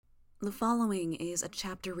The following is a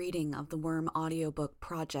chapter reading of the Worm audiobook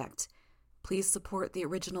project. Please support the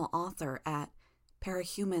original author at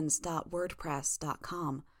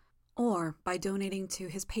parahumans.wordpress.com or by donating to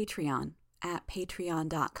his Patreon at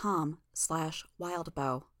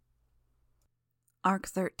patreon.com/wildbow. Arc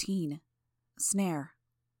 13, Snare,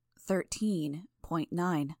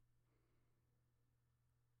 13.9.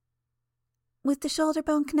 With the shoulder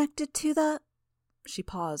bone connected to the... She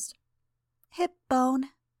paused. Hip bone.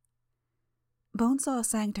 Bonesaw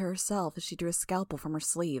sang to herself as she drew a scalpel from her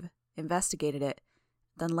sleeve, investigated it,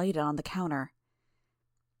 then laid it on the counter.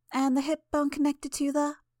 And the hip bone connected to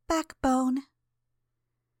the backbone.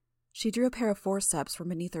 She drew a pair of forceps from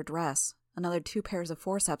beneath her dress. Another 2 pairs of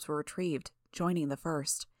forceps were retrieved, joining the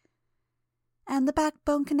first. And the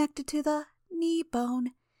backbone connected to the knee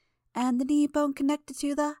bone, and the knee bone connected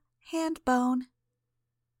to the hand bone.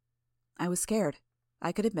 I was scared.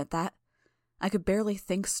 I could admit that. I could barely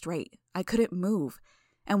think straight. I couldn't move,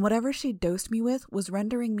 and whatever she dosed me with was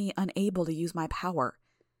rendering me unable to use my power.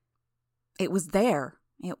 It was there.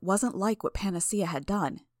 It wasn't like what Panacea had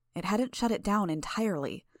done. It hadn't shut it down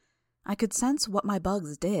entirely. I could sense what my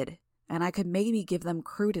bugs did, and I could maybe give them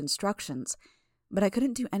crude instructions, but I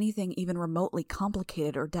couldn't do anything even remotely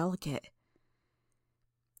complicated or delicate.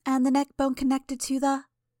 And the neck bone connected to the...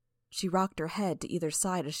 She rocked her head to either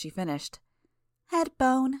side as she finished. Head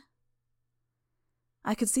bone.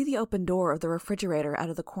 I could see the open door of the refrigerator out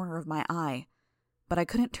of the corner of my eye, but I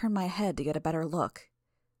couldn't turn my head to get a better look.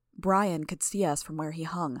 Brian could see us from where he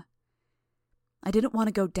hung. I didn't want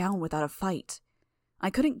to go down without a fight. I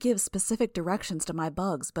couldn't give specific directions to my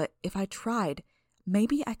bugs, but if I tried,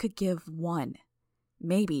 maybe I could give one.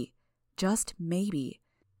 Maybe, just maybe,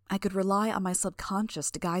 I could rely on my subconscious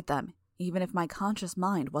to guide them, even if my conscious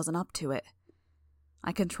mind wasn't up to it.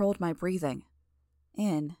 I controlled my breathing.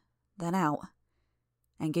 In, then out.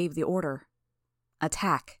 And gave the order.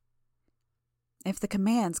 Attack. If the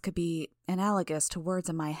commands could be analogous to words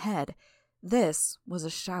in my head, this was a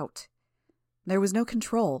shout. There was no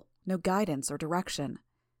control, no guidance or direction.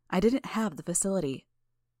 I didn't have the facility.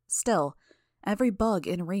 Still, every bug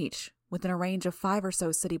in reach, within a range of 5 or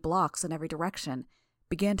so city blocks in every direction,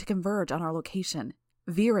 began to converge on our location,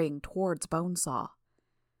 veering towards Bonesaw.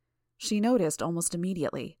 She noticed almost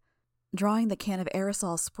immediately, drawing the can of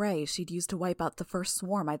aerosol spray she'd used to wipe out the first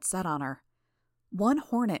swarm I'd set on her. One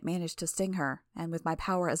hornet managed to sting her, and with my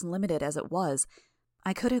power as limited as it was,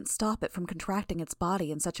 I couldn't stop it from contracting its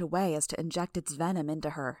body in such a way as to inject its venom into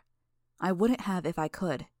her. I wouldn't have if I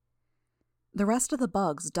could. The rest of the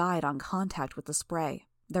bugs died on contact with the spray,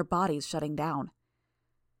 their bodies shutting down.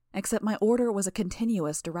 Except my order was a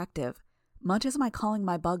continuous directive, much as my calling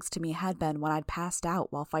my bugs to me had been when I'd passed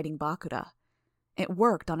out while fighting Bakuda. It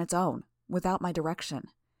worked on its own, without my direction.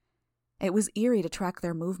 It was eerie to track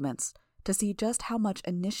their movements, to see just how much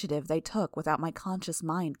initiative they took without my conscious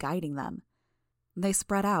mind guiding them. They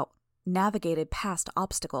spread out, navigated past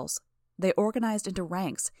obstacles. They organized into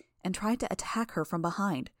ranks and tried to attack her from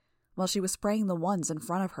behind, while she was spraying the ones in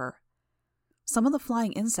front of her. Some of the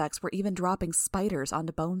flying insects were even dropping spiders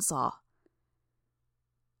onto Bonesaw.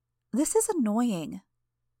 "This is annoying,"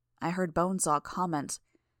 I heard Bonesaw comment.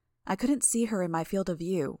 I couldn't see her in my field of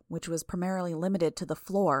view, which was primarily limited to the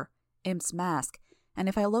floor, Imp's mask, and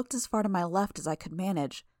if I looked as far to my left as I could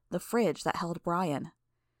manage, the fridge that held Brian.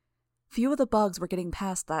 Few of the bugs were getting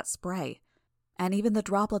past that spray, and even the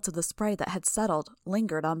droplets of the spray that had settled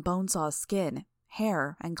lingered on Bonesaw's skin,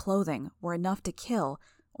 hair, and clothing were enough to kill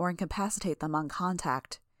or incapacitate them on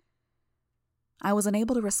contact. I was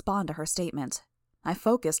unable to respond to her statement. I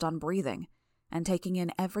focused on breathing and taking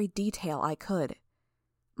in every detail I could.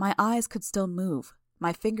 My eyes could still move,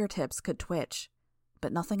 my fingertips could twitch,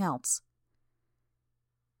 but nothing else.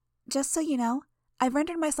 "Just so you know, I've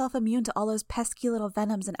rendered myself immune to all those pesky little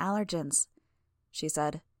venoms and allergens," she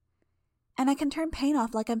said. "And I can turn pain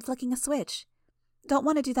off like I'm flicking a switch. Don't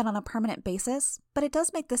want to do that on a permanent basis, but it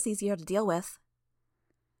does make this easier to deal with."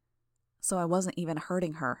 So I wasn't even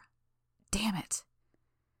hurting her. Damn it.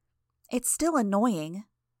 "It's still annoying."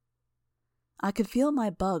 I could feel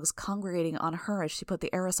my bugs congregating on her as she put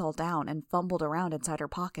the aerosol down and fumbled around inside her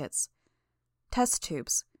pockets. Test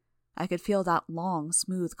tubes. I could feel that long,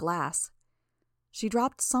 smooth glass. She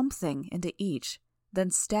dropped something into each,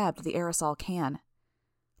 then stabbed the aerosol can.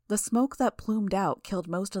 The smoke that plumed out killed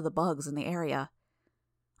most of the bugs in the area.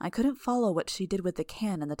 I couldn't follow what she did with the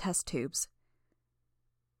can and the test tubes.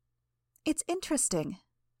 "It's interesting,"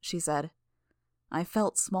 she said. I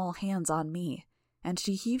felt small hands on me, and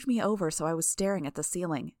she heaved me over so I was staring at the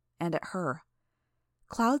ceiling, and at her.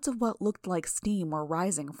 Clouds of what looked like steam were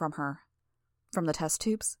rising from her. From the test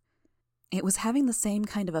tubes? It was having the same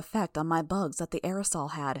kind of effect on my bugs that the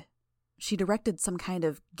aerosol had. She directed some kind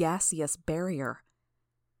of gaseous barrier.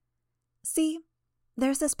 See,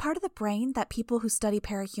 there's this part of the brain that people who study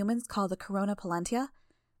parahumans call the corona palentia,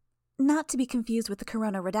 not to be confused with the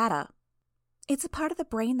corona radiata. It's a part of the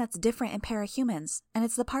brain that's different in parahumans, and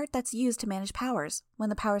it's the part that's used to manage powers, when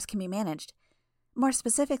the powers can be managed. More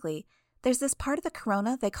specifically, there's this part of the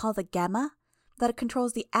corona they call the gamma that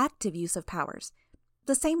controls the active use of powers,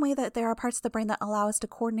 the same way that there are parts of the brain that allow us to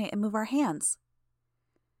coordinate and move our hands.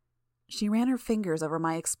 She ran her fingers over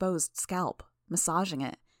my exposed scalp, massaging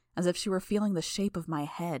it, as if she were feeling the shape of my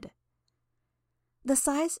head. The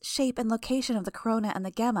size, shape, and location of the corona and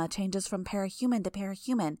the gamma changes from parahuman to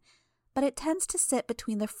parahuman, but it tends to sit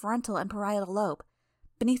between the frontal and parietal lobe,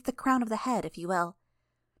 beneath the crown of the head, if you will.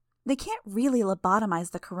 They can't really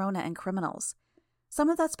lobotomize the corona in criminals. Some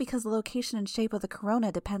of that's because the location and shape of the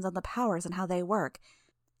corona depends on the powers and how they work,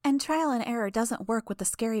 and trial and error doesn't work with the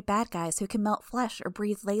scary bad guys who can melt flesh or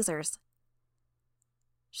breathe lasers.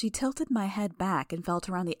 She tilted my head back and felt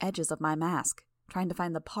around the edges of my mask, trying to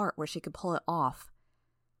find the part where she could pull it off.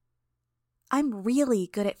 I'm really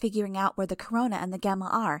good at figuring out where the corona and the gamma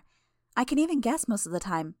are. I can even guess most of the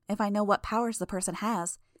time if I know what powers the person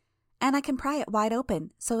has. And I can pry it wide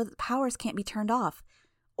open so that the powers can't be turned off,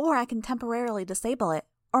 or I can temporarily disable it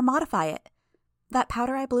or modify it. That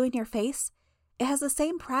powder I blew in your face, it has the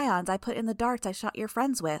same prions I put in the darts I shot your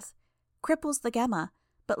friends with. Cripples the gamma,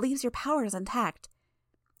 but leaves your powers intact.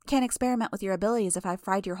 Can't experiment with your abilities if I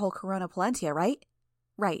fried your whole corona palentia, right?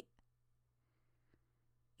 Right.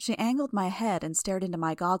 She angled my head and stared into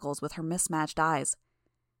my goggles with her mismatched eyes.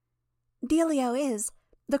 Dealio is,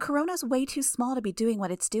 the corona's way too small to be doing what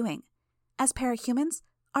it's doing. As parahumans,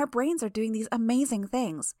 our brains are doing these amazing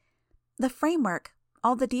things. The framework,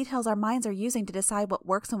 all the details our minds are using to decide what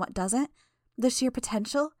works and what doesn't, the sheer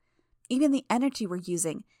potential, even the energy we're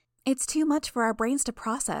using, it's too much for our brains to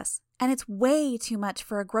process, and it's way too much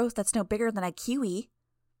for a growth that's no bigger than a kiwi.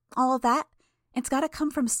 All of that, it's got to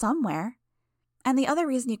come from somewhere. And the other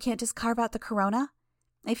reason you can't just carve out the corona,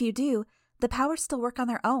 if you do, the powers still work on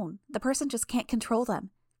their own. The person just can't control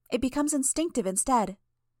them. It becomes instinctive instead.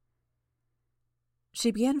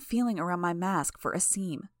 She began feeling around my mask for a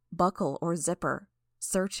seam, buckle, or zipper,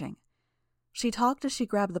 searching. She talked as she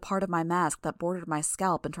grabbed the part of my mask that bordered my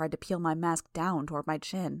scalp and tried to peel my mask down toward my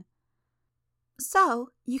chin. So,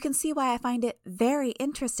 you can see why I find it very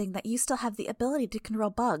interesting that you still have the ability to control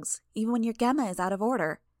bugs, even when your gamma is out of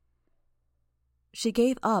order. She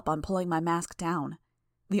gave up on pulling my mask down.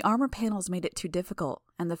 The armor panels made it too difficult,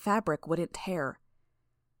 and the fabric wouldn't tear.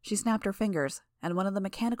 She snapped her fingers, and one of the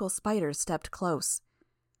mechanical spiders stepped close.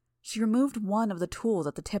 She removed one of the tools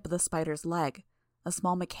at the tip of the spider's leg, a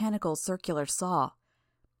small mechanical circular saw.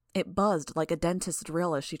 It buzzed like a dentist's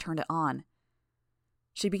drill as she turned it on.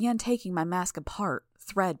 She began taking my mask apart,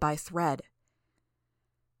 thread by thread.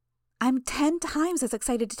 I'm 10 times as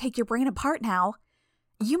excited to take your brain apart now.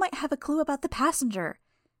 You might have a clue about the passenger.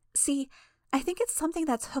 See, I think it's something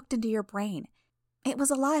that's hooked into your brain. It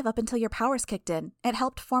was alive up until your powers kicked in. It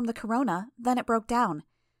helped form the corona, then it broke down.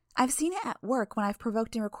 I've seen it at work when I've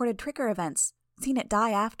provoked and recorded trigger events, seen it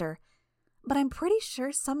die after. But I'm pretty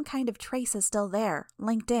sure some kind of trace is still there,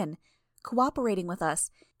 linked in, cooperating with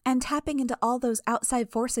us, and tapping into all those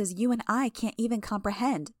outside forces you and I can't even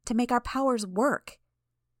comprehend to make our powers work.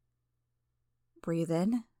 Breathe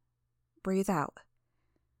in, breathe out.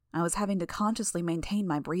 I was having to consciously maintain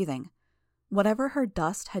my breathing. Whatever her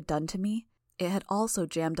dust had done to me, it had also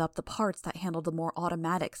jammed up the parts that handled the more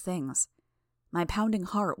automatic things. My pounding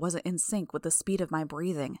heart wasn't in sync with the speed of my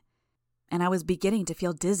breathing, and I was beginning to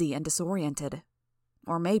feel dizzy and disoriented.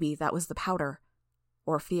 Or maybe that was the powder.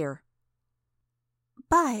 Or fear.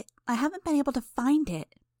 But I haven't been able to find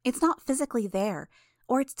it. It's not physically there,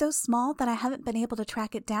 or it's so small that I haven't been able to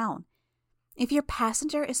track it down. If your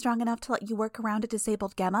passenger is strong enough to let you work around a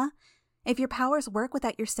disabled gamma, if your powers work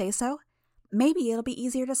without your say-so, maybe it'll be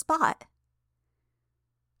easier to spot.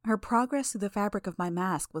 Her progress through the fabric of my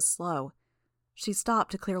mask was slow. She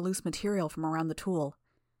stopped to clear loose material from around the tool.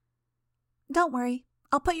 Don't worry,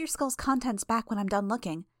 I'll put your skull's contents back when I'm done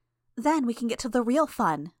looking. Then we can get to the real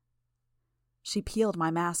fun. She peeled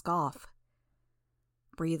my mask off.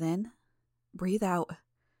 Breathe in, breathe out.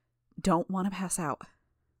 Don't want to pass out.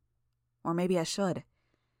 Or maybe I should.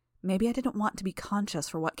 Maybe I didn't want to be conscious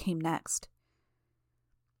for what came next.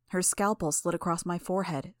 Her scalpel slid across my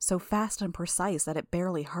forehead, so fast and precise that it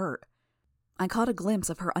barely hurt. I caught a glimpse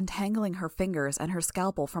of her untangling her fingers and her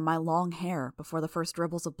scalpel from my long hair before the first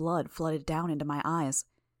dribbles of blood flooded down into my eyes.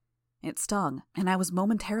 It stung, and I was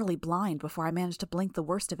momentarily blind before I managed to blink the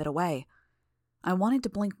worst of it away. I wanted to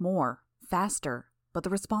blink more, faster, but the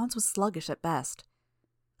response was sluggish at best.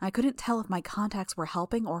 I couldn't tell if my contacts were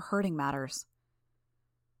helping or hurting matters.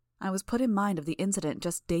 I was put in mind of the incident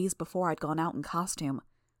just days before I'd gone out in costume.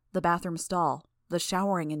 The bathroom stall, the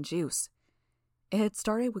showering in juice. It had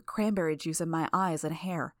started with cranberry juice in my eyes and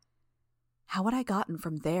hair. How had I gotten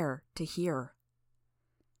from there to here?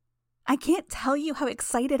 I can't tell you how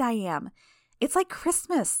excited I am. It's like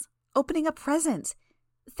Christmas, opening a present.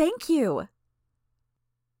 Thank you.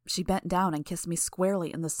 She bent down and kissed me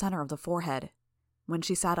squarely in the center of the forehead. When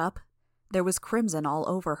she sat up, there was crimson all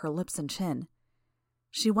over her lips and chin.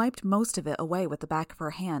 She wiped most of it away with the back of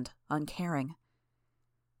her hand, uncaring.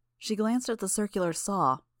 She glanced at the circular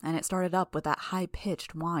saw, and it started up with that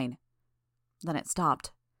high-pitched whine. Then it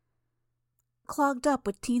stopped. Clogged up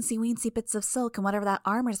with teensy-weensy bits of silk and whatever that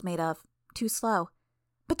armor's made of. Too slow.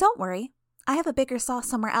 But don't worry. I have a bigger saw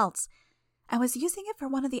somewhere else. I was using it for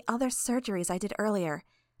one of the other surgeries I did earlier.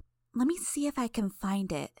 Let me see if I can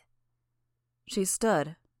find it. She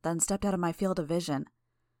stood, then stepped out of my field of vision.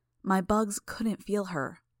 My bugs couldn't feel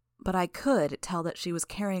her, but I could tell that she was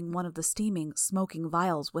carrying one of the steaming, smoking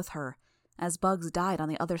vials with her, as bugs died on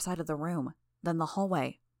the other side of the room, then the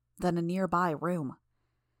hallway, then a nearby room.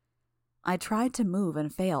 I tried to move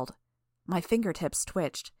and failed. My fingertips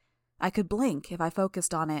twitched. I could blink if I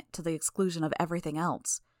focused on it to the exclusion of everything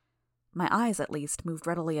else. My eyes, at least, moved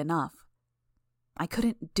readily enough. I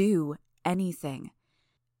couldn't do anything.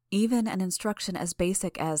 Even an instruction as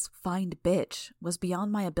basic as "find bitch" was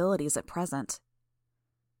beyond my abilities at present.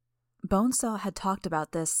 Bonesaw had talked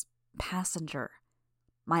about this passenger.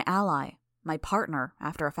 My ally, my partner,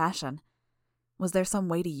 after a fashion. Was there some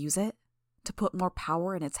way to use it? To put more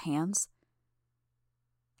power in its hands?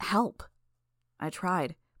 Help! I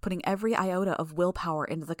tried, putting every iota of willpower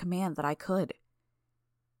into the command that I could.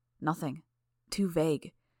 Nothing. Too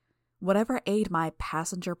vague. Whatever aid my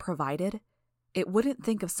passenger provided, it wouldn't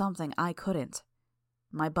think of something I couldn't.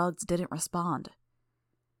 My bugs didn't respond.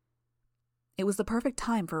 It was the perfect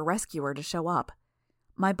time for a rescuer to show up.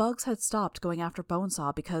 My bugs had stopped going after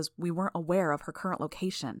Bonesaw because we weren't aware of her current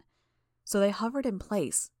location, so they hovered in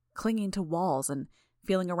place, clinging to walls and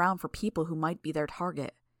feeling around for people who might be their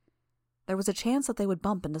target. There was a chance that they would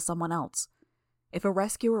bump into someone else. If a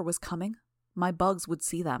rescuer was coming, my bugs would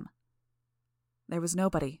see them. There was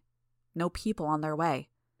nobody. No people on their way.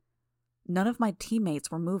 None of my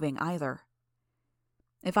teammates were moving either.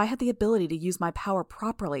 If I had the ability to use my power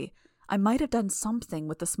properly, I might have done something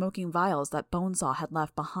with the smoking vials that Bonesaw had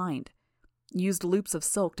left behind. Used loops of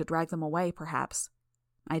silk to drag them away, perhaps.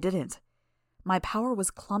 I didn't. My power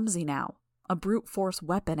was clumsy now, a brute force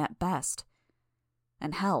weapon at best.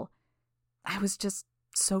 And hell, I was just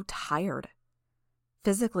so tired.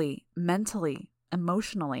 Physically, mentally,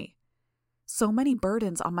 emotionally. So many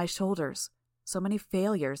burdens on my shoulders, so many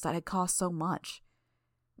failures that had cost so much.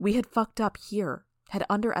 We had fucked up here, had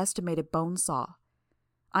underestimated Bonesaw.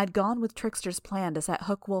 I'd gone with Trickster's plan to set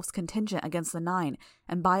Hookwolf's contingent against the 9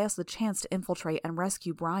 and buy us the chance to infiltrate and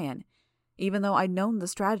rescue Brian, even though I'd known the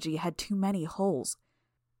strategy had too many holes,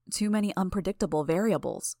 too many unpredictable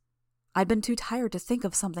variables. I'd been too tired to think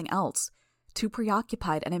of something else, too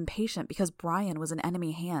preoccupied and impatient because Brian was in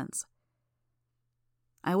enemy hands.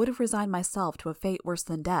 I would have resigned myself to a fate worse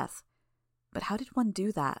than death, but how did one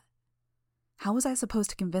do that? How was I supposed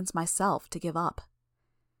to convince myself to give up?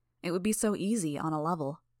 It would be so easy on a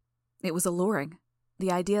level. It was alluring,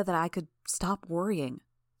 the idea that I could stop worrying,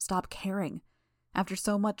 stop caring, after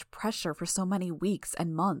so much pressure for so many weeks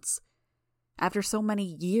and months, after so many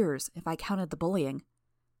years if I counted the bullying.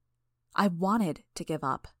 I wanted to give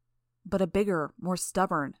up, but a bigger, more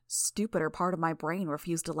stubborn, stupider part of my brain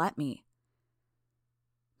refused to let me.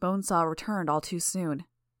 Bonesaw returned all too soon.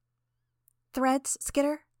 Threads,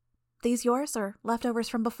 Skitter? These yours or leftovers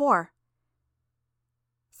from before?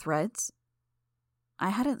 Threads? I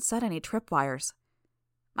hadn't set any tripwires.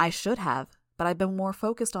 I should have, but I'd been more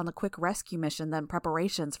focused on the quick rescue mission than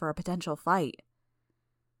preparations for a potential fight.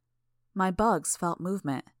 My bugs felt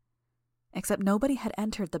movement, except nobody had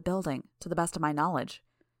entered the building, to the best of my knowledge.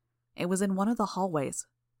 It was in one of the hallways.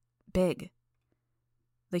 Big.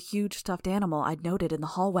 The huge stuffed animal I'd noted in the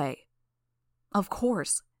hallway. Of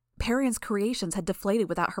course, Perrian's creations had deflated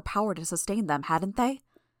without her power to sustain them, hadn't they?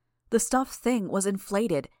 The stuffed thing was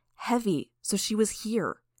inflated, heavy, so she was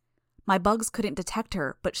here. My bugs couldn't detect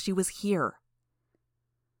her, but she was here.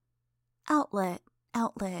 Outlet,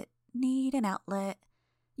 need an outlet.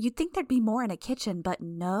 You'd think there'd be more in a kitchen, but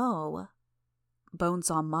no.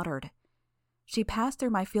 Bonesaw muttered. She passed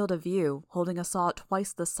through my field of view, holding a saw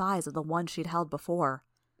twice the size of the one she'd held before.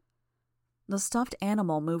 The stuffed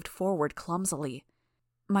animal moved forward clumsily.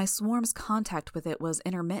 My swarm's contact with it was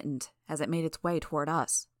intermittent as it made its way toward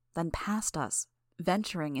us, then past us,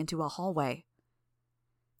 venturing into a hallway.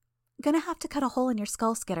 Gonna have to cut a hole in your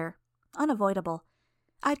skull, Skitter. Unavoidable.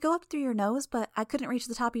 I'd go up through your nose, but I couldn't reach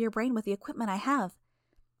the top of your brain with the equipment I have.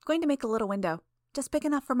 Going to make a little window, just big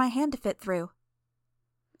enough for my hand to fit through.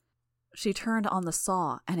 She turned on the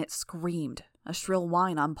saw, and it screamed, a shrill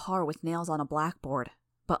whine on par with nails on a blackboard,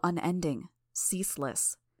 but unending,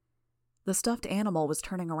 ceaseless. The stuffed animal was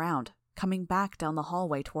turning around, coming back down the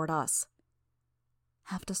hallway toward us.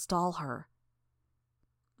 Have to stall her.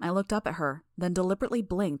 I looked up at her, then deliberately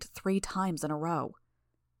blinked 3 times in a row.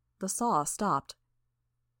 The saw stopped.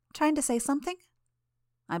 Trying to say something?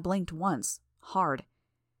 I blinked once, hard.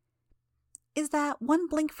 Is that 1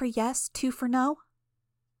 blink for yes, 2 for no?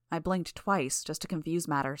 I blinked twice, just to confuse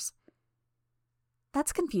matters.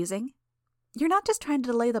 That's confusing. You're not just trying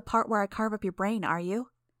to delay the part where I carve up your brain, are you?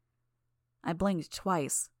 I blinked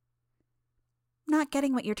twice. Not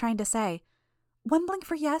getting what you're trying to say. 1 blink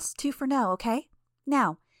for yes, 2 for no, okay?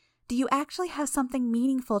 Now, do you actually have something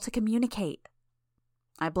meaningful to communicate?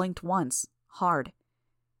 I blinked once, hard.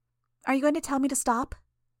 Are you going to tell me to stop?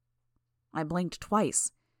 I blinked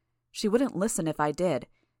twice. She wouldn't listen if I did,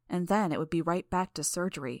 and then it would be right back to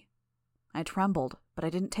surgery. I trembled, but I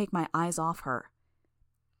didn't take my eyes off her.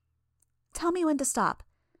 Tell me when to stop.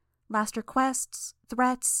 Last requests,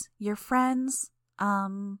 threats, your friends,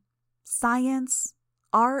 science,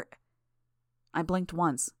 art. I blinked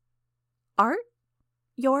once. Art?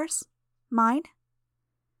 Yours? Mine?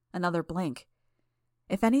 Another blink.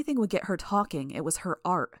 If anything would get her talking, it was her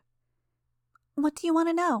art. What do you want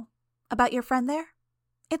to know? About your friend there?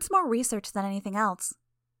 It's more research than anything else.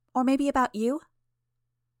 Or maybe about you?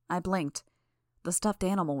 I blinked. The stuffed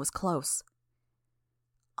animal was close.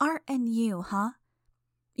 Art and you, huh?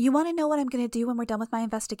 You want to know what I'm going to do when we're done with my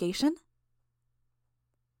investigation?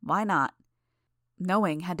 Why not?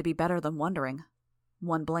 Knowing had to be better than wondering.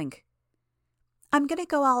 1 blink. I'm going to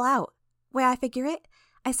go all out. Way I figure it,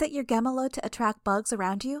 I set your gamma load to attract bugs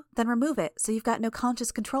around you, then remove it so you've got no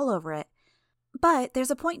conscious control over it. But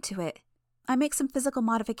there's a point to it. I make some physical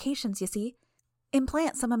modifications, you see.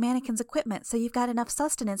 Implant some of Mannequin's equipment so you've got enough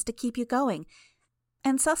sustenance to keep you going,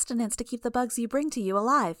 and sustenance to keep the bugs you bring to you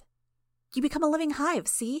alive. You become a living hive,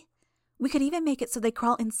 see? We could even make it so they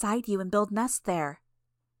crawl inside you and build nests there.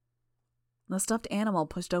 The stuffed animal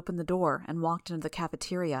pushed open the door and walked into the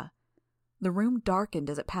cafeteria. The room darkened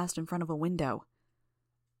as it passed in front of a window.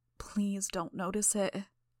 Please don't notice it.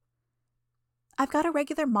 I've got a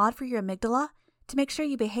regular mod for your amygdala to make sure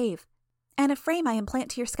you behave, and a frame I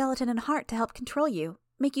implant to your skeleton and heart to help control you,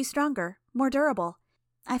 make you stronger, more durable.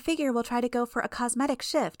 I figure we'll try to go for a cosmetic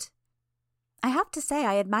shift. I have to say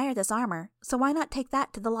I admire this armor, so why not take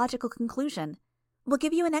that to the logical conclusion? We'll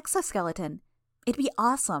give you an exoskeleton. It'd be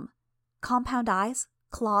awesome. Compound eyes,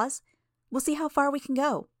 claws. We'll see how far we can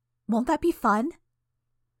go. Won't that be fun?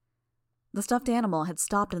 The stuffed animal had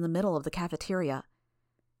stopped in the middle of the cafeteria.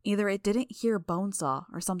 Either it didn't hear Bonesaw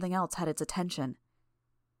or something else had its attention.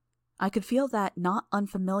 I could feel that not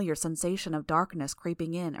unfamiliar sensation of darkness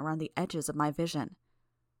creeping in around the edges of my vision.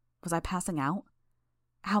 Was I passing out?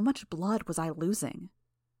 How much blood was I losing?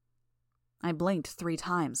 I blinked 3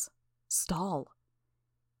 times. Stall.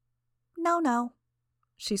 No.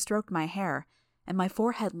 She stroked my hair, and my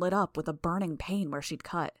forehead lit up with a burning pain where she'd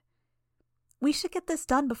cut. We should get this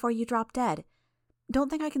done before you drop dead. Don't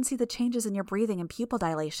think I can see the changes in your breathing and pupil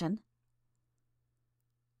dilation.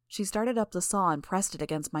 She started up the saw and pressed it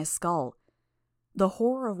against my skull. The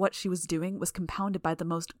horror of what she was doing was compounded by the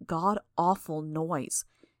most god-awful noise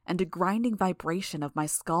and a grinding vibration of my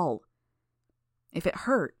skull. If it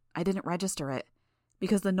hurt, I didn't register it,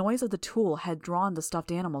 because the noise of the tool had drawn the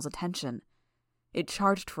stuffed animal's attention. It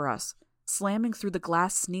charged for us, slamming through the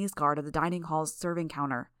glass sneeze guard of the dining hall's serving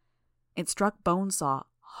counter. It struck Bonesaw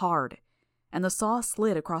hard, and the saw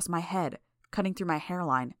slid across my head, cutting through my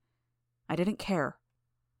hairline. I didn't care.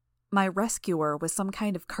 My rescuer was some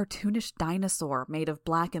kind of cartoonish dinosaur made of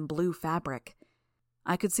black and blue fabric.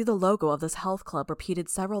 I could see the logo of this health club repeated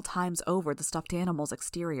several times over the stuffed animal's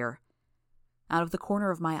exterior. Out of the corner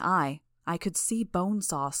of my eye, I could see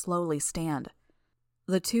Bonesaw slowly stand.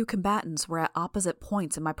 The 2 combatants were at opposite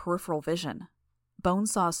points in my peripheral vision.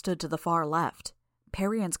 Bonesaw stood to the far left,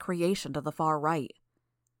 Parian's creation to the far right.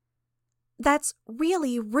 That's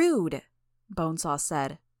really rude, Bonesaw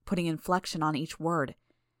said, putting inflection on each word.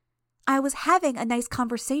 I was having a nice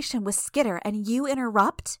conversation with Skitter and you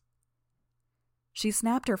interrupt? She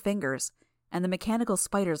snapped her fingers, and the mechanical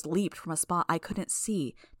spiders leaped from a spot I couldn't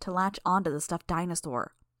see to latch onto the stuffed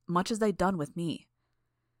dinosaur, much as they'd done with me.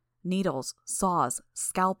 Needles, saws,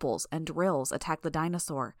 scalpels, and drills attacked the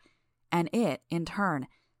dinosaur, and it, in turn,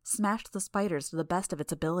 smashed the spiders to the best of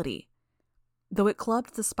its ability. Though it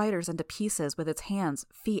clubbed the spiders into pieces with its hands,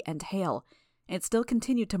 feet, and tail, it still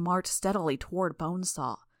continued to march steadily toward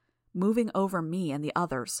Bonesaw, moving over me and the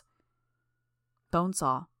others.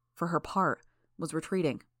 Bonesaw, for her part, was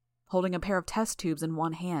retreating, holding a pair of test tubes in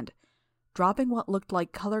one hand, dropping what looked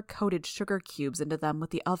like color-coded sugar cubes into them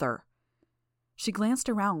with the other. She glanced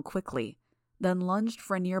around quickly, then lunged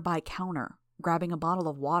for a nearby counter, grabbing a bottle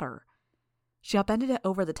of water. She upended it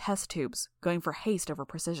over the test tubes, going for haste over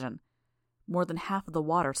precision. More than half of the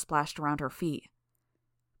water splashed around her feet.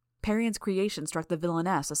 Perion's creation struck the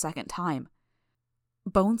villainess a second time.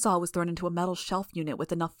 Bonesaw was thrown into a metal shelf unit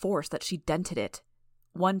with enough force that she dented it.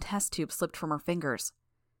 One test tube slipped from her fingers.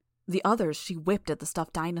 The others she whipped at the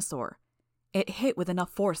stuffed dinosaur. It hit with enough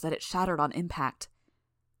force that it shattered on impact.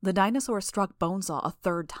 The dinosaur struck Bonesaw a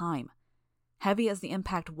third time. Heavy as the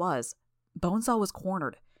impact was, Bonesaw was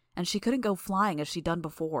cornered, and she couldn't go flying as she'd done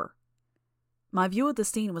before. My view of the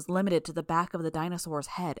scene was limited to the back of the dinosaur's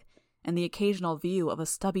head and the occasional view of a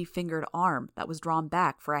stubby-fingered arm that was drawn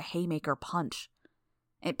back for a haymaker punch.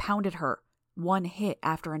 It pounded her, one hit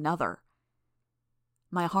after another.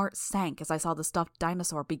 My heart sank as I saw the stuffed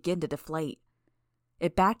dinosaur begin to deflate.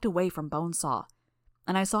 It backed away from Bonesaw,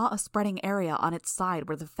 and I saw a spreading area on its side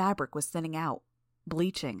where the fabric was thinning out,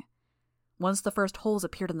 bleaching. Once the first holes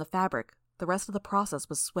appeared in the fabric, the rest of the process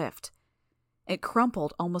was swift. It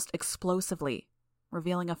crumpled almost explosively,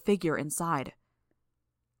 revealing a figure inside.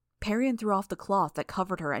 Perion threw off the cloth that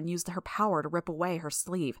covered her and used her power to rip away her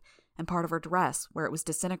sleeve and part of her dress where it was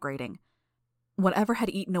disintegrating. Whatever had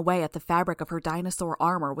eaten away at the fabric of her dinosaur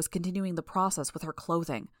armor was continuing the process with her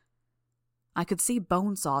clothing. I could see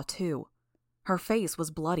Bonesaw, too. Her face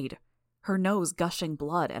was bloodied, her nose gushing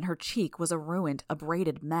blood, and her cheek was a ruined,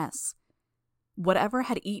 abraded mess. Whatever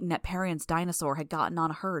had eaten at Perion's dinosaur had gotten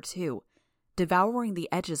on her, too, devouring the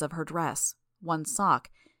edges of her dress, one sock,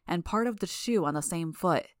 and part of the shoe on the same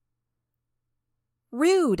foot.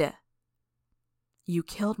 "Rude!" "You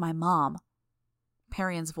killed my mom."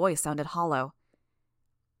 Perion's voice sounded hollow.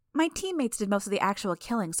 "My teammates did most of the actual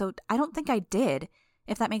killing, so I don't think I did,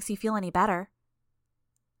 if that makes you feel any better."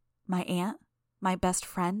 "My aunt, my best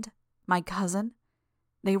friend, my cousin,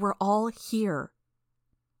 they were all here."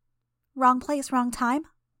 "Wrong place, wrong time?"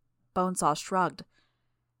 Bonesaw shrugged.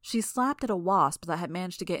 She slapped at a wasp that had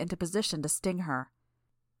managed to get into position to sting her.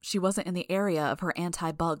 She wasn't in the area of her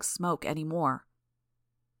anti-bug smoke anymore.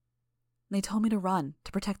 "They told me to run,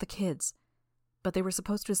 to protect the kids, but they were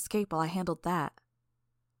supposed to escape while I handled that."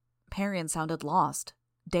 Perion sounded lost,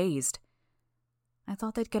 dazed. "I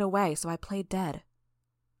thought they'd get away, so I played dead.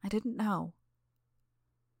 I didn't know."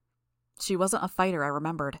 She wasn't a fighter, I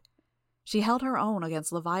remembered. She held her own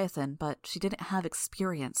against Leviathan, but she didn't have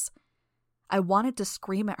experience. I wanted to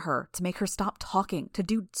scream at her, to make her stop talking, to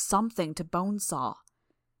do something to Bonesaw.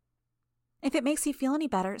 "If it makes you feel any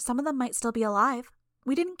better, some of them might still be alive.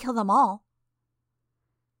 We didn't kill them all."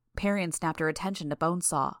 Perion snapped her attention to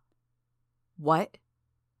Bonesaw. "What?"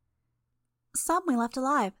 "Some we left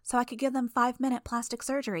alive, so I could give them 5-minute plastic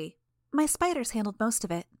surgery. My spiders handled most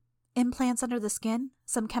of it. Implants under the skin,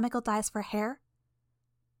 some chemical dyes for hair."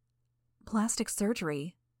 "Plastic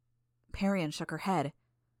surgery?" Perion shook her head.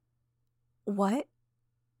 "What?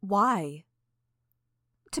 Why?"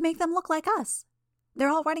 "To make them look like us. They're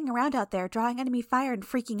all running around out there, drawing enemy fire and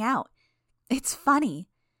freaking out. It's funny.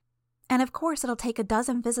 And of course it'll take a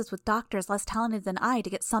dozen visits with doctors less talented than I to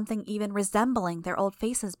get something even resembling their old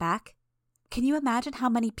faces back. Can you imagine how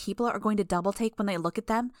many people are going to double take when they look at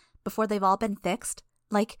them before they've all been fixed?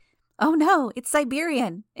 Like, oh no, it's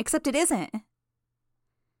Siberian, except it isn't."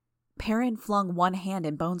 Perrin flung one hand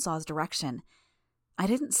in Bonesaw's direction. I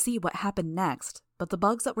didn't see what happened next, but the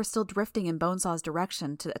bugs that were still drifting in Bonesaw's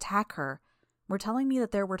direction to attack her were telling me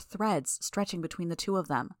that there were threads stretching between the two of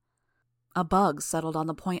them. A bug settled on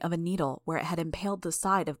the point of a needle where it had impaled the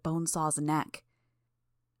side of Bonesaw's neck.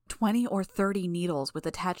 20 or 30 needles with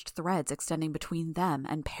attached threads extending between them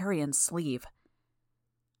and Perion's sleeve.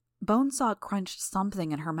 Bonesaw crunched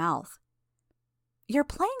something in her mouth. "You're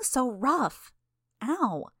playing so rough.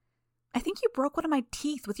 Ow. I think you broke one of my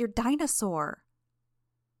teeth with your dinosaur."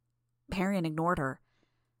 Perion ignored her.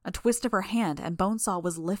 A twist of her hand and Bonesaw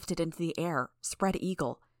was lifted into the air, spread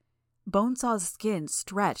eagle. Bonesaw's skin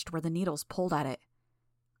stretched where the needles pulled at it.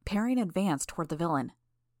 Perion advanced toward the villain.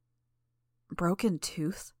 Broken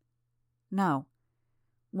tooth? No.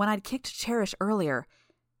 When I'd kicked Cherish earlier,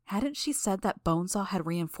 hadn't she said that Bonesaw had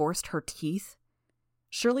reinforced her teeth?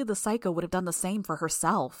 Surely the psycho would have done the same for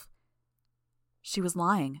herself. She was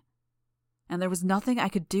lying. and there was nothing I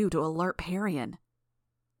could do to alert Parian.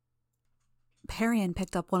 Parian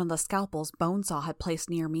picked up one of the scalpels Bonesaw had placed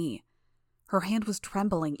near me. Her hand was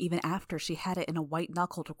trembling even after she had it in a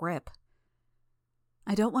white-knuckled grip.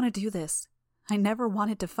 I don't want to do this. I never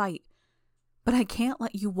wanted to fight. But I can't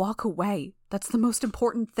let you walk away. That's the most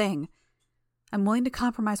important thing. I'm willing to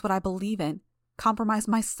compromise what I believe in, compromise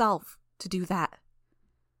myself to do that.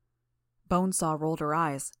 Bonesaw rolled her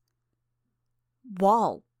eyes.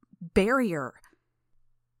 Wall. Barrier.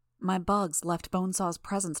 My bugs left Bonesaw's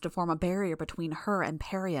presence to form a barrier between her and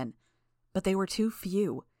Parian, but they were too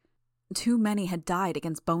few. Too many had died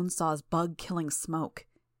against Bonesaw's bug-killing smoke.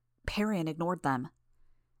 Parian ignored them.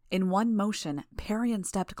 In one motion, Parian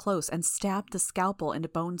stepped close and stabbed the scalpel into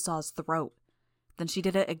Bonesaw's throat. Then she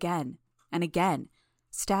did it again and again,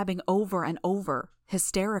 stabbing over and over,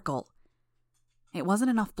 hysterical. It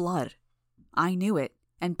wasn't enough blood. I knew it,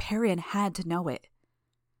 and Parian had to know it.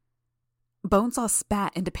 Bonesaw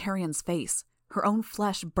spat into Parian's face. Her own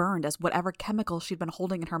flesh burned as whatever chemical she'd been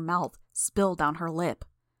holding in her mouth spilled down her lip.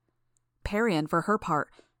 Parian, for her part,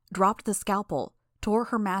 dropped the scalpel, tore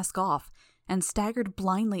her mask off, and staggered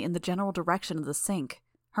blindly in the general direction of the sink,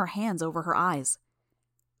 her hands over her eyes.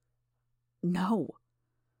 No.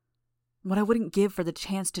 What I wouldn't give for the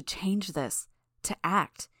chance to change this, to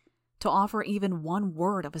act, to offer even one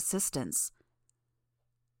word of assistance.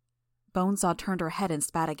 Bonesaw turned her head and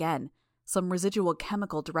spat again, some residual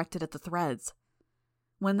chemical directed at the threads.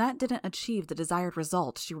 When that didn't achieve the desired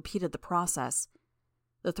result, she repeated the process.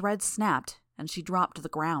 The threads snapped, and she dropped to the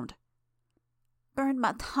ground. "Burned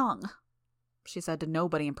my tongue," she said to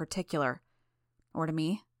nobody in particular. Or to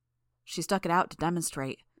me. She stuck it out to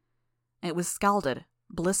demonstrate. It was scalded,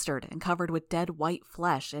 blistered, and covered with dead white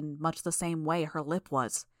flesh in much the same way her lip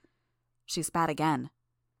was. She spat again.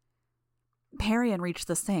 Parian reached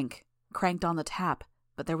the sink, cranked on the tap,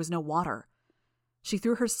 but there was no water. She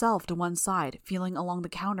threw herself to one side, feeling along the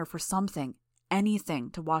counter for something,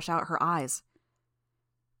 anything to wash out her eyes.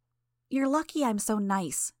 "You're lucky I'm so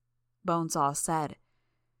nice," Bonesaw said.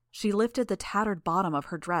 She lifted the tattered bottom of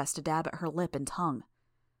her dress to dab at her lip and tongue.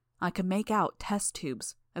 I could make out test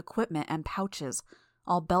tubes, equipment, and pouches,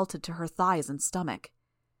 all belted to her thighs and stomach.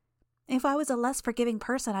 "If I was a less forgiving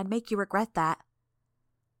person, I'd make you regret that."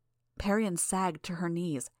 Parian sagged to her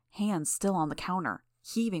knees, hands still on the counter,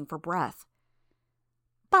 heaving for breath.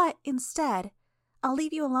 "But instead, I'll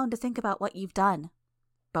leave you alone to think about what you've done,"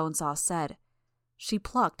 Bonesaw said. She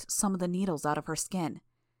plucked some of the needles out of her skin.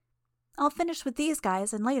 "I'll finish with these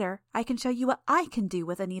guys, and later I can show you what I can do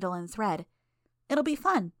with a needle and thread. It'll be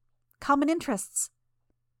fun. Common interests."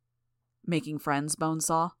 "Making friends,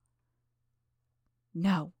 Bonesaw?"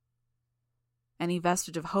 No. Any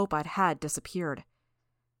vestige of hope I'd had disappeared.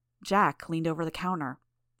 Jack leaned over the counter.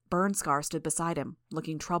 Burnscar stood beside him,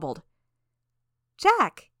 looking troubled.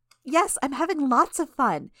 "Jack! Yes, I'm having lots of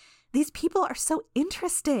fun. These people are so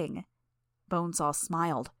interesting." Bonesaw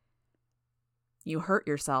smiled. "You hurt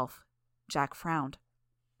yourself." Jack frowned.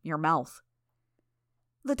 "Your mouth."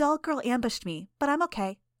 "The doll girl ambushed me, but I'm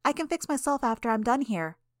okay. I can fix myself after I'm done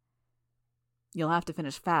here." "You'll have to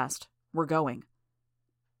finish fast. We're going."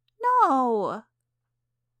 "No!"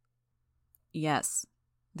 Yes.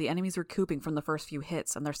 The enemy's recouping from the first few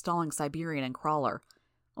hits, and they're stalling Siberian and Crawler.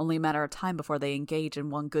 Only a matter of time before they engage in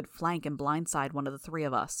one good flank and blindside one of the three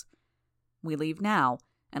of us. We leave now,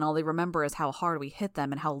 and all they remember is how hard we hit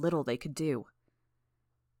them and how little they could do.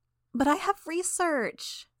 "But I have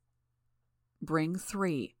research." "Bring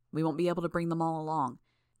 3. We won't be able to bring them all along.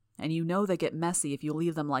 And you know they get messy if you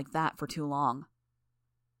leave them like that for too long."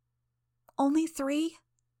 "Only 3?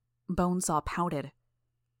 Bonesaw pouted.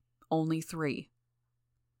 "Only 3.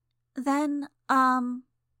 "Then,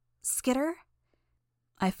 Skitter?"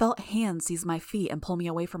 I felt hands seize my feet and pull me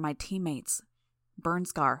away from my teammates.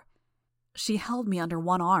 Burnscar. She held me under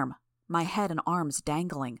one arm, my head and arms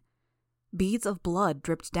dangling. Beads of blood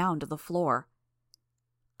dripped down to the floor.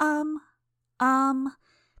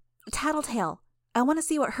 Tattletale. I want to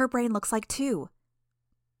see what her brain looks like, too."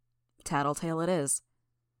 "Tattletale it is."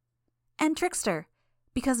 "And Trickster.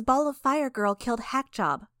 Because Ball of Fire Girl killed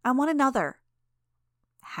Hackjob. I want another."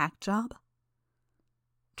 "Hackjob?"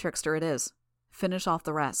 "Trickster it is. Finish off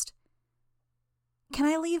the rest." "Can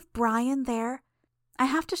I leave Brian there? I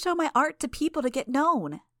have to show my art to people to get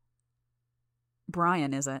known."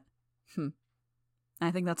 "Brian, is it?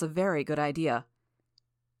 I think that's a very good idea."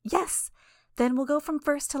 "Yes. Then we'll go from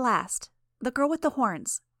first to last. The girl with the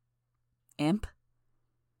horns." "Imp?"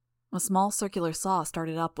 A small circular saw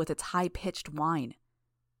started up with its high-pitched whine.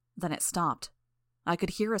 Then it stopped. I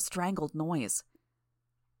could hear a strangled noise.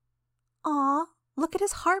 "Aw, look at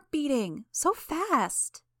his heart beating. So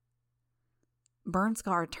fast."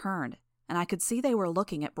 Burnscar turned, and I could see they were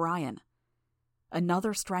looking at Brian.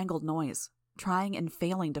 Another strangled noise, trying and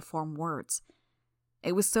failing to form words.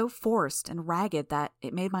 It was so forced and ragged that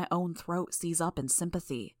it made my own throat seize up in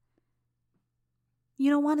sympathy. You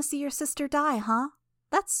don't want to see your sister die, huh?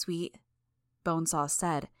 That's sweet, Bonesaw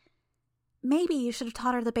said. Maybe you should have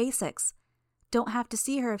taught her the basics. Don't have to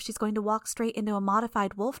see her if she's going to walk straight into a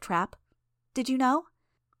modified wolf trap. Did you know?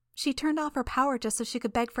 She turned off her power just so she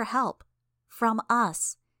could beg for help. From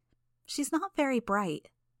us. She's not very bright.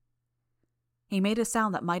 He made a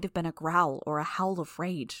sound that might have been a growl or a howl of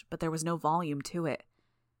rage, but there was no volume to it.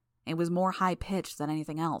 It was more high-pitched than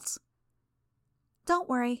anything else. Don't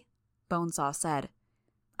worry, Bonesaw said.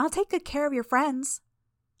 I'll take good care of your friends.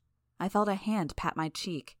 I felt a hand pat my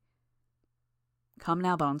cheek. Come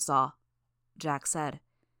now, Bonesaw, Jack said.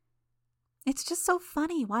 It's just so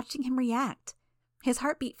funny watching him react. His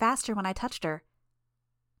heart beat faster when I touched her.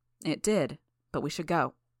 It did, but we should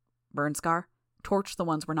go. Burnscar, torch the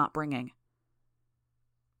ones we're not bringing.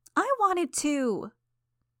 I wanted to.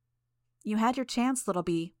 You had your chance, Little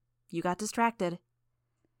Bee. You got distracted.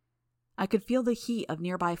 I could feel the heat of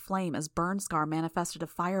nearby flame as Burnscar manifested a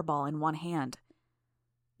fireball in one hand.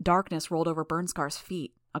 Darkness rolled over Burnscar's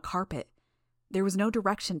feet, a carpet. There was no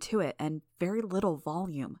direction to it and very little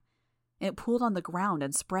volume. It pooled on the ground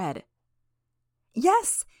and spread.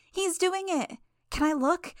 Yes, he's doing it. Can I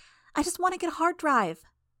look? I just want to get a hard drive.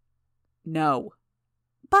 No.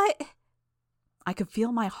 But... I could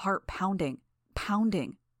feel my heart pounding,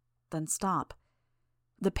 then stop.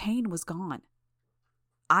 The pain was gone.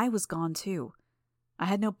 I was gone too. I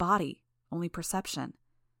had no body, only perception.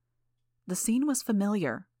 The scene was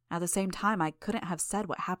familiar. At the same time, I couldn't have said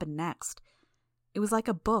what happened next. It was like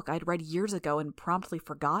a book I'd read years ago and promptly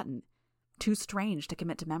forgotten, too strange to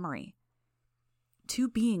commit to memory. Two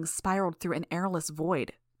beings spiraled through an airless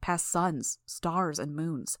void, past suns, stars, and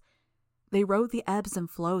moons. They rode the ebbs and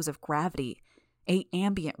flows of gravity, ate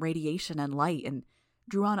ambient radiation and light, and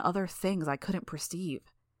drew on other things I couldn't perceive.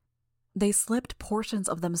 They slipped portions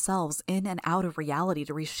of themselves in and out of reality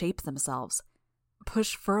to reshape themselves,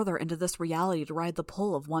 push further into this reality to ride the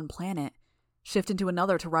pull of one planet, shift into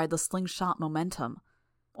another to ride the slingshot momentum,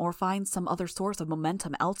 or find some other source of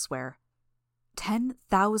momentum elsewhere.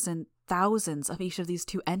 10,000 thousands of each of these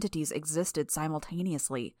two entities existed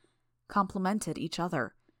simultaneously, complemented each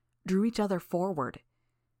other, drew each other forward.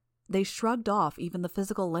 They shrugged off even the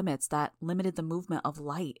physical limits that limited the movement of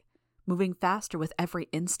light, moving faster with every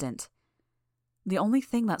instant. The only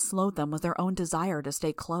thing that slowed them was their own desire to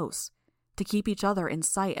stay close, to keep each other in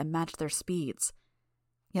sight and match their speeds.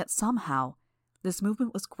 Yet somehow, this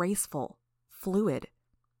movement was graceful, fluid,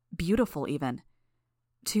 beautiful even.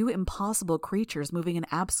 Two impossible creatures moving in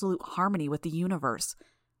absolute harmony with the universe,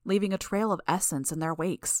 leaving a trail of essence in their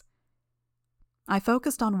wakes. I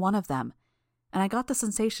focused on one of them, and I got the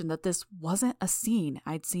sensation that this wasn't a scene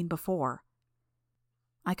I'd seen before.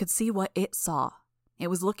 I could see what it saw. It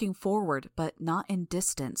was looking forward, but not in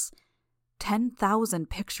distance. 10,000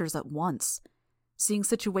 pictures at once, seeing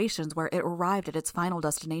situations where it arrived at its final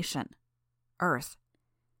destination, Earth.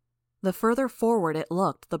 The further forward it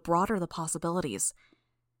looked, the broader the possibilities.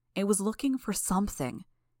 It was looking for something,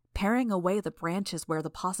 paring away the branches where the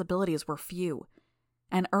possibilities were few,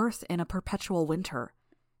 an Earth in a perpetual winter,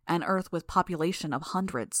 an Earth with population of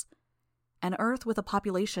hundreds, an Earth with a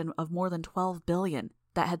population of more than 12 billion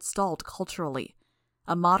that had stalled culturally,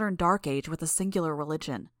 a modern dark age with a singular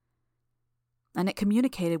religion. And it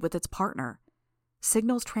communicated with its partner,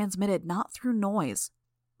 signals transmitted not through noise,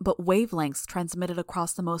 but wavelengths transmitted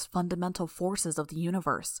across the most fundamental forces of the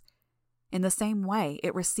universe. In the same way,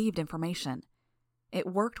 it received information. It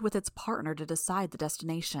worked with its partner to decide the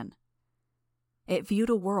destination. It viewed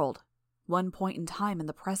a world, one point in time in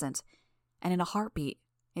the present, and in a heartbeat,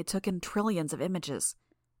 it took in trillions of images,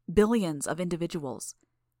 billions of individuals,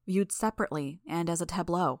 viewed separately and as a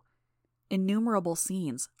tableau, innumerable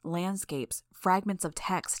scenes, landscapes, fragments of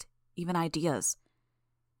text, even ideas.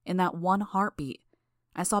 In that one heartbeat,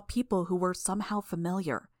 I saw people who were somehow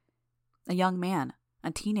familiar. A young man,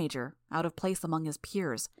 a teenager, out of place among his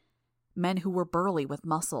peers, men who were burly with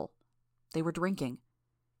muscle. They were drinking.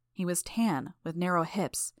 He was tan, with narrow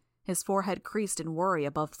hips, his forehead creased in worry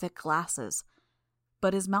above thick glasses,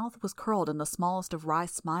 but his mouth was curled in the smallest of wry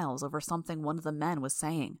smiles over something one of the men was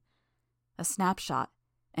saying. A snapshot,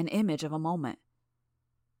 an image of a moment.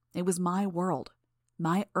 It was my world,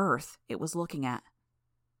 my Earth it was looking at.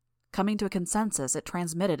 Coming to a consensus, it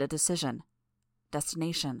transmitted a decision.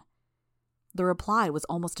 Destination. The reply was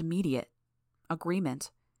almost immediate.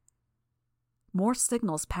 Agreement. More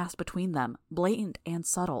signals passed between them, blatant and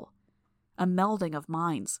subtle. A melding of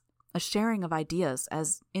minds, a sharing of ideas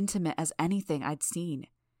as intimate as anything I'd seen.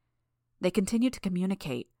 They continued to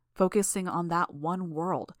communicate, focusing on that one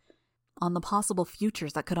world, on the possible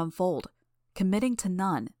futures that could unfold, committing to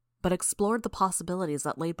none, but explored the possibilities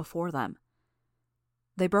that lay before them.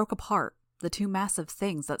 They broke apart, the two massive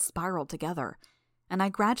things that spiraled together, and I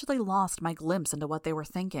gradually lost my glimpse into what they were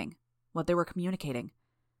thinking, what they were communicating.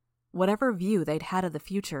 Whatever view they'd had of the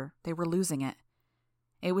future, they were losing it.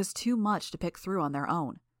 It was too much to pick through on their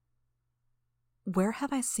own. Where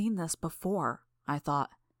have I seen this before? I thought.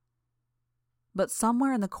 But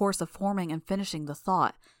somewhere in the course of forming and finishing the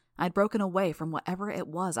thought, I'd broken away from whatever it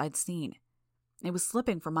was I'd seen. It was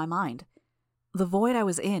slipping from my mind. The void I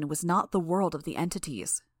was in was not the world of the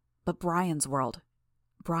entities, but Brian's world.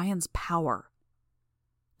 Brian's power.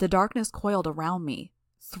 The darkness coiled around me,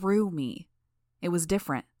 through me. It was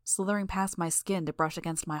different, slithering past my skin to brush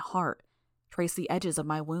against my heart, trace the edges of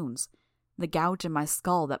my wounds, the gouge in my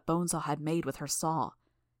skull that Bonesaw had made with her saw,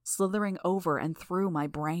 slithering over and through my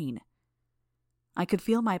brain. I could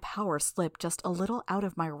feel my power slip just a little out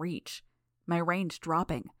of my reach, my range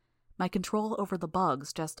dropping, my control over the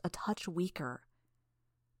bugs just a touch weaker.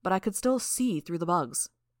 But I could still see through the bugs.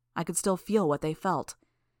 I could still feel what they felt.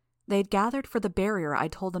 They had gathered for the barrier I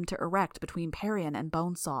told them to erect between Parian and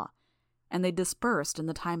Bonesaw, and they dispersed in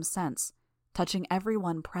the time since, touching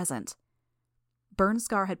everyone present.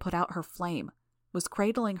 Burnscar had put out her flame, was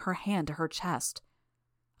cradling her hand to her chest.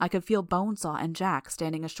 I could feel Bonesaw and Jack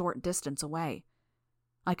standing a short distance away.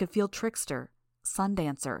 I could feel Trickster,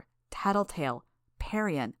 Sundancer, Tattletale,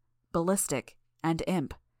 Parian, Ballistic, and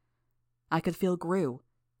Imp. I could feel Gru,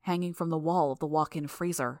 hanging from the wall of the walk-in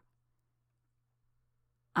freezer.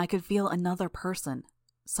 I could feel another person,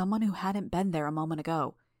 someone who hadn't been there a moment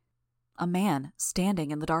ago. A man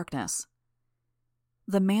standing in the darkness.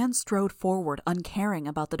 The man strode forward, uncaring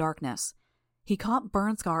about the darkness. He caught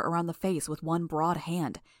Burnscar around the face with one broad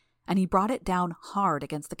hand, and he brought it down hard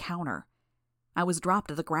against the counter. I was dropped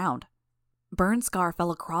to the ground. Burnscar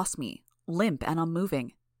fell across me, limp and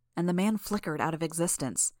unmoving, and the man flickered out of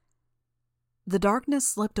existence. The darkness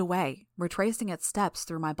slipped away, retracing its steps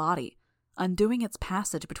through my body, undoing its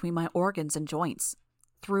passage between my organs and joints,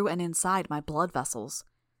 through and inside my blood vessels.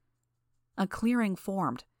 A clearing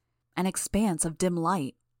formed, an expanse of dim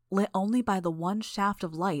light, lit only by the one shaft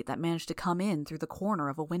of light that managed to come in through the corner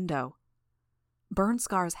of a window.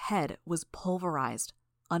 Burnscar's head was pulverized,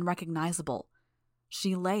 unrecognizable.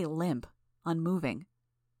 She lay limp, unmoving,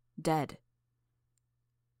 dead.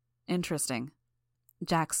 Interesting,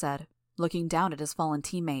 Jack said, looking down at his fallen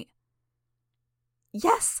teammate.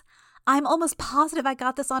 Yes! I'm almost positive I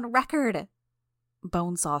got this on record!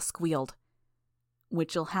 Bonesaw squealed.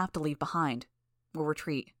 Which you'll have to leave behind. We'll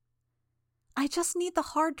retreat. I just need the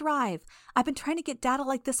hard drive. I've been trying to get data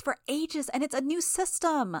like this for ages, and it's a new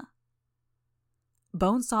system.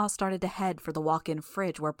 Bonesaw started to head for the walk-in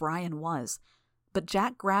fridge where Brian was, but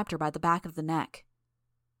Jack grabbed her by the back of the neck.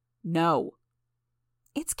 No.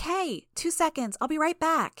 It's Kay. 2 seconds. I'll be right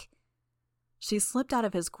back. She slipped out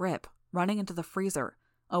of his grip, running into the freezer,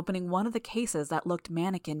 opening one of the cases that looked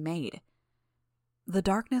mannequin-made. The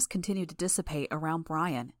darkness continued to dissipate around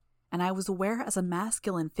Brian, and I was aware as a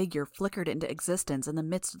masculine figure flickered into existence in the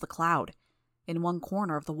midst of the cloud, in one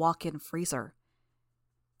corner of the walk-in freezer.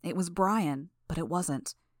 It was Brian, but it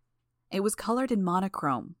wasn't. It was colored in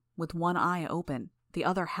monochrome, with one eye open, the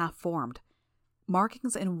other half-formed.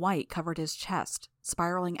 Markings in white covered his chest,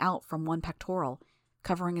 spiraling out from one pectoral,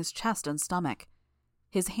 covering his chest and stomach.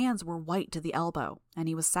 His hands were white to the elbow, and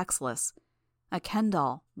he was sexless. A Ken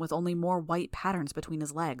doll, with only more white patterns between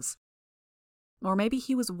his legs. Or maybe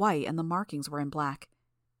he was white and the markings were in black.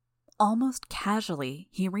 Almost casually,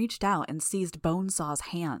 he reached out and seized Bonesaw's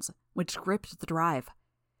hands, which gripped the drive.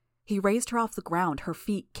 He raised her off the ground, her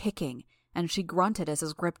feet kicking, and she grunted as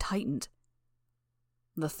his grip tightened.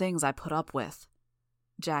 The things I put up with,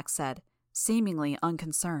 Jack said, seemingly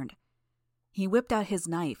unconcerned. He whipped out his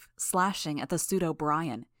knife, slashing at the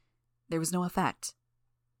pseudo-Brian. There was no effect.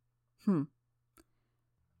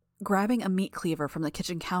 Grabbing a meat cleaver from the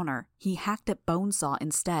kitchen counter, he hacked at Bonesaw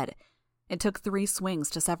instead. It took 3 swings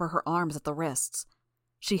to sever her arms at the wrists.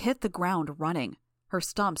 She hit the ground running, her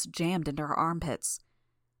stumps jammed into her armpits.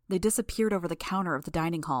 They disappeared over the counter of the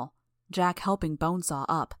dining hall, Jack helping Bonesaw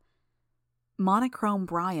up. Monochrome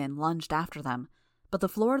Brian lunged after them, but the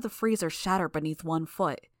floor of the freezer shattered beneath one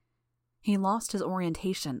foot. He lost his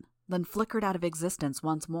orientation, then flickered out of existence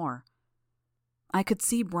once more. I could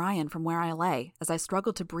see Brian from where I lay as I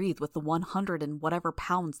struggled to breathe with the 100 and whatever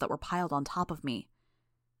pounds that were piled on top of me.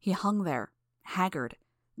 He hung there, haggard,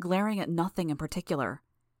 glaring at nothing in particular.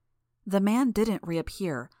 The man didn't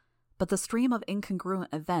reappear, but the stream of incongruent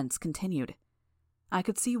events continued. I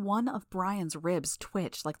could see one of Brian's ribs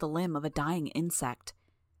twitch like the limb of a dying insect.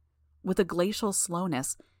 With a glacial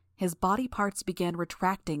slowness, his body parts began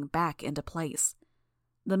retracting back into place.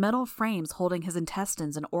 The metal frames holding his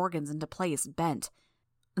intestines and organs into place bent,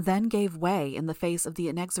 then gave way in the face of the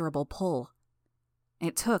inexorable pull.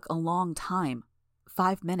 It took a long time,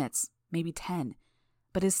 5 minutes, maybe 10,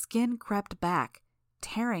 but his skin crept back,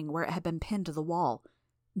 tearing where it had been pinned to the wall,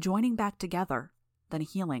 joining back together, then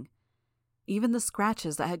healing. Even the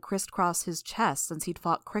scratches that had crisscrossed his chest since he'd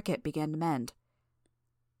fought Cricket began to mend.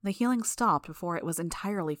 The healing stopped before it was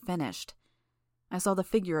entirely finished. I saw the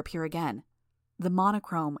figure appear again, the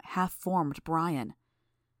monochrome, half-formed Brian.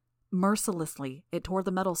 Mercilessly, it tore the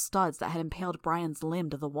metal studs that had impaled Brian's limb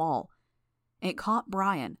to the wall. It caught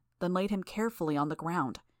Brian, then laid him carefully on the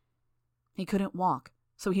ground. He couldn't walk,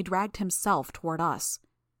 so he dragged himself toward us.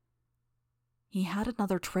 He had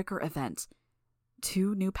another trigger event.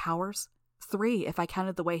 2 new powers? 3 if I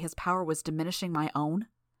counted the way his power was diminishing my own.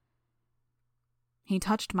 He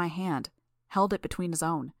touched my hand, held it between his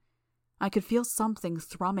own. I could feel something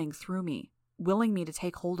thrumming through me, willing me to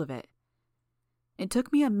take hold of it. It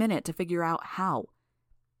took me a minute to figure out how.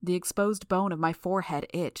 The exposed bone of my forehead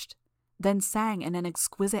itched, then sang in an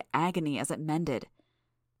exquisite agony as it mended.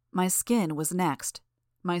 My skin was next.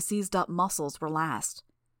 My seized-up muscles were last.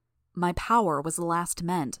 My power was the last to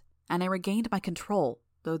mend, and I regained my control,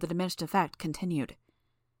 though the diminished effect continued.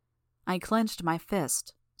 I clenched my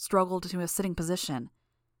fist, struggled to a sitting position.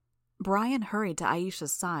 Brian hurried to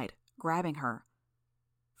Aisha's side, grabbing her.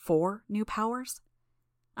 4 new powers?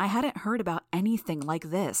 I hadn't heard about anything like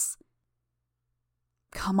this.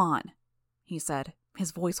 "Come on," he said,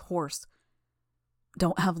 his voice hoarse.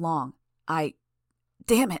 "Don't have long.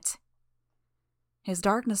 Damn it!" His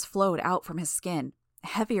darkness flowed out from his skin,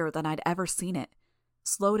 heavier than I'd ever seen it,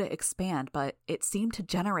 slow to expand, but it seemed to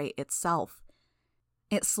generate itself.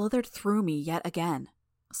 It slithered through me yet again,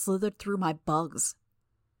 slithered through my bugs.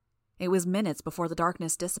 It was minutes before the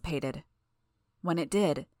darkness dissipated. When it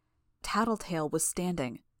did, Tattletale was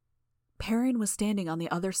standing. Perrin was standing on the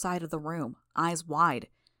other side of the room, eyes wide.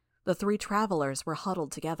 The 3 travelers were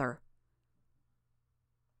huddled together.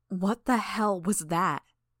 "What the hell was that?"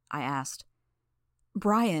 I asked.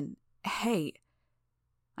 "Brian, hey."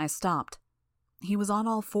 I stopped. He was on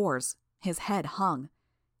all fours, his head hung,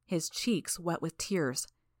 his cheeks wet with tears.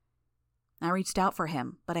 I reached out for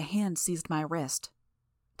him, but a hand seized my wrist.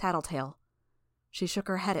 Tattletale. She shook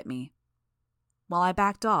her head at me. While I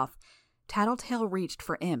backed off, Tattletale reached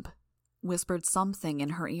for Imp, whispered something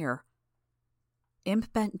in her ear.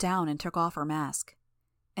 Imp bent down and took off her mask.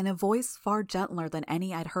 In a voice far gentler than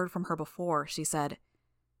any I'd heard from her before, she said,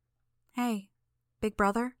 "Hey, big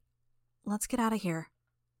brother, let's get out of here."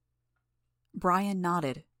 Brian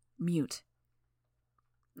nodded, mute.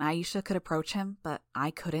 Aisha could approach him, but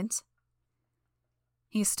I couldn't.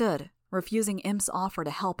 He stood, refusing Imp's offer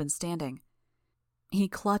to help and standing. He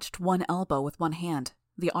clutched one elbow with one hand,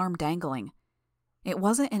 the arm dangling. It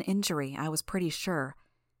wasn't an injury, I was pretty sure.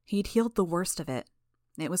 He'd healed the worst of it.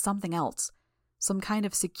 It was something else, some kind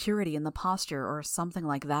of security in the posture or something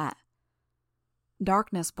like that.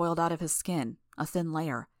 Darkness boiled out of his skin, a thin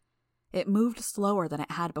layer. It moved slower than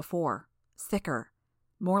it had before, thicker,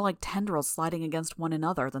 more like tendrils sliding against one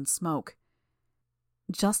another than smoke.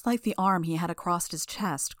 Just like the arm he had across his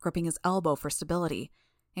chest, gripping his elbow for stability,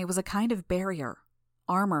 it was a kind of barrier,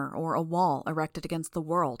 armor or a wall erected against the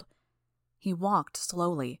world. He walked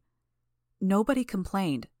slowly. Nobody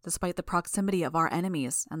complained, despite the proximity of our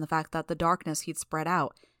enemies and the fact that the darkness he'd spread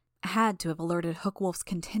out had to have alerted Hookwolf's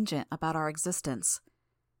contingent about our existence.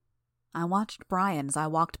 I watched Brian as I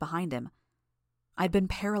walked behind him. I'd been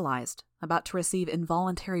paralyzed, about to receive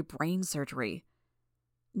involuntary brain surgery.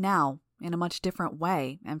 Now, in a much different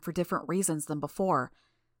way and for different reasons than before,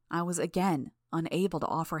 I was again unable to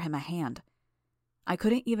offer him a hand. I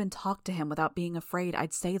couldn't even talk to him without being afraid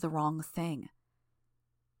I'd say the wrong thing.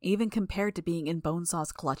 Even compared to being in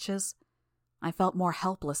Bonesaw's clutches, I felt more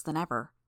helpless than ever.